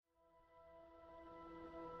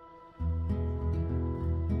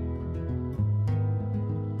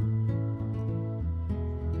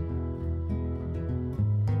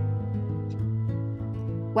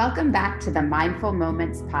Welcome back to the Mindful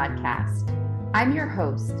Moments podcast. I'm your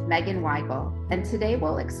host, Megan Weigel, and today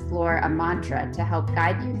we'll explore a mantra to help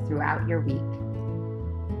guide you throughout your week.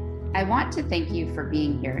 I want to thank you for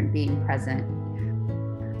being here and being present.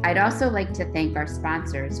 I'd also like to thank our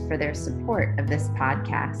sponsors for their support of this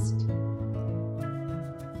podcast.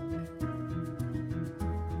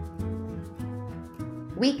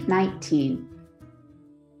 Week 19.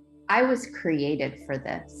 I was created for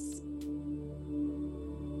this.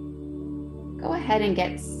 Go ahead and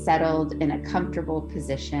get settled in a comfortable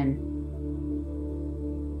position.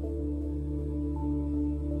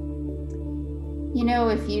 You know,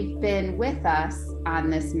 if you've been with us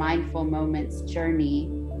on this Mindful Moments journey,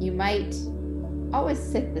 you might always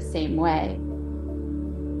sit the same way.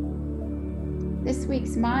 This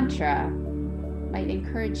week's mantra might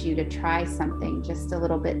encourage you to try something just a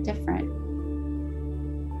little bit different.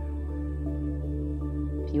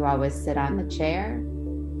 If you always sit on the chair,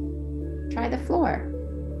 try the floor,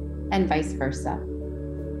 and vice versa.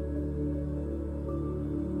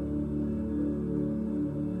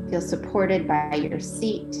 Feel supported by your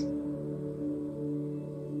seat.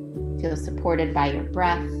 Feel supported by your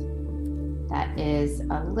breath that is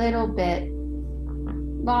a little bit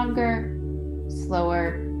longer,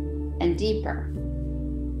 slower, and deeper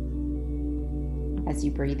as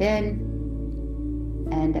you breathe in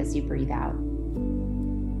and as you breathe out.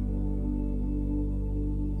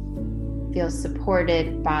 Feel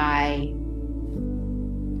supported by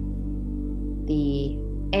the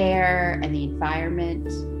air and the environment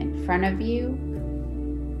in front of you.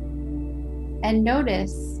 And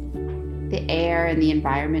notice the air and the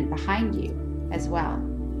environment behind you as well.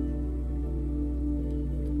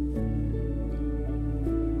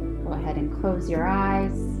 Go ahead and close your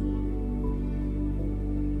eyes.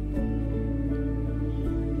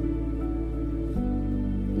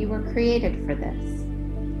 You were created for this.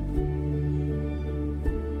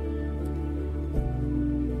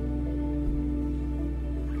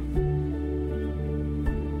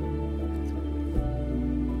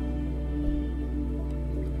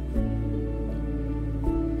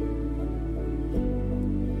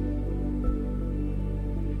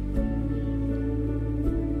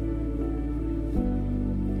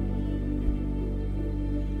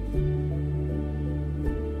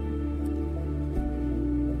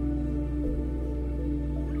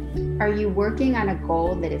 Are you working on a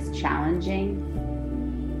goal that is challenging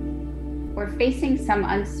or facing some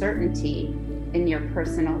uncertainty in your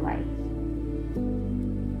personal life?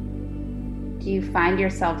 Do you find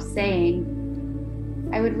yourself saying,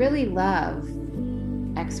 I would really love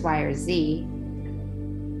X, Y, or Z,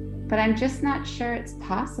 but I'm just not sure it's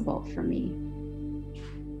possible for me?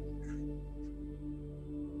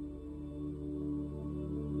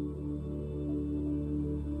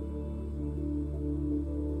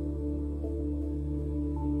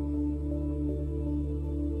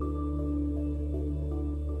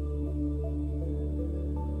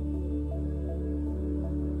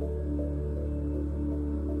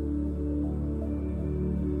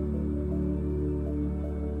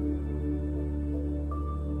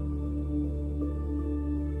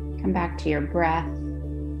 Come back to your breath,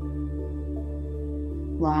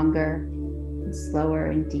 longer and slower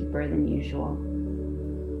and deeper than usual.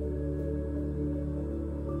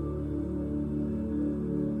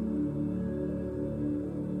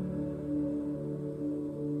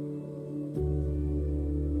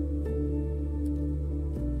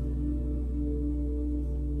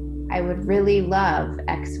 I would really love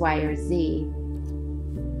X, Y, or Z,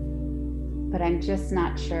 but I'm just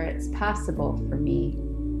not sure it's possible for me.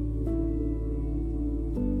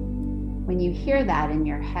 When you hear that in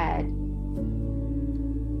your head,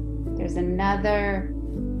 there's another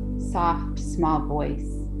soft, small voice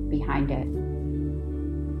behind it.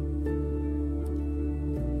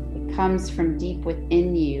 It comes from deep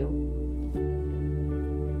within you,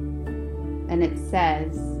 and it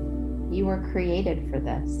says, you were created for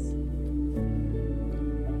this.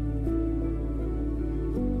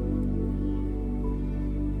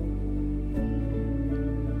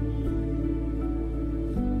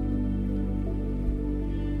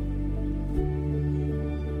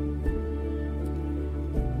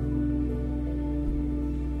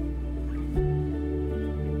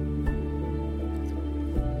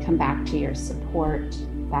 Come back to your support,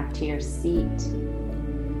 back to your seat,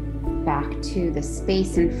 back to the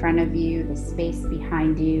space in front of you, the space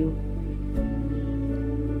behind you,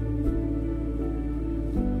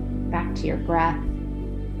 back to your breath.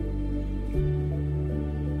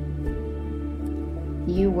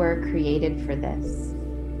 You were created for this.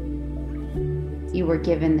 You were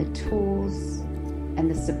given the tools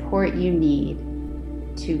and the support you need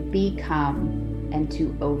to become and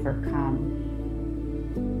to overcome.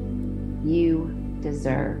 You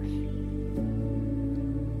deserve.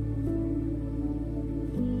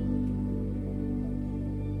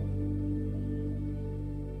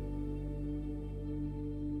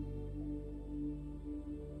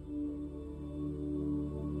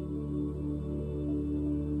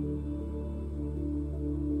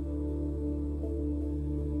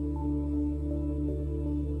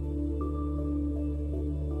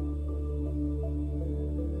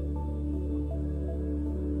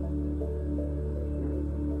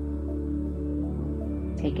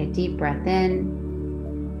 Take a deep breath in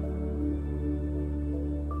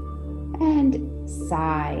and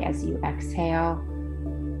sigh as you exhale.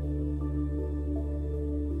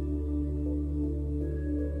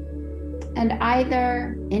 And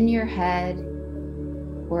either in your head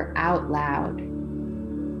or out loud,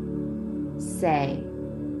 say,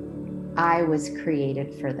 I was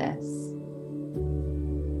created for this.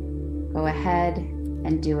 Go ahead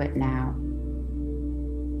and do it now.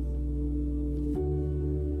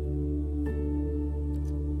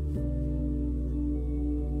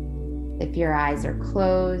 If your eyes are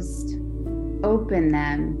closed, open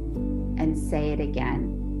them and say it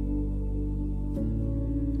again.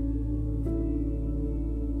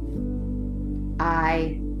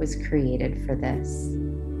 I was created for this.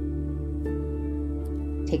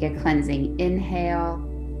 Take a cleansing inhale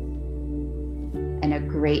and a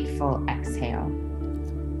grateful exhale.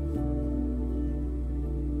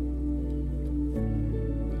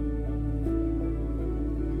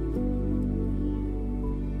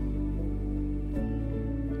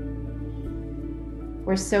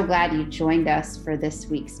 We're so glad you joined us for this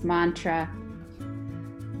week's mantra.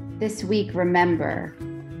 This week, remember,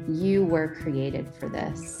 you were created for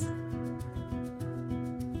this.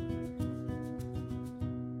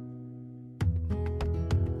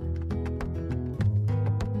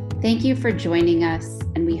 Thank you for joining us,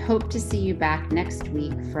 and we hope to see you back next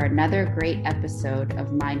week for another great episode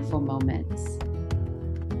of Mindful Moments.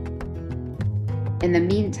 In the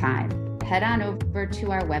meantime, head on over to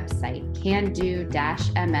our website, cando-ms.org,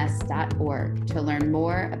 to learn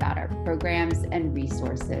more about our programs and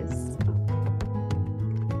resources.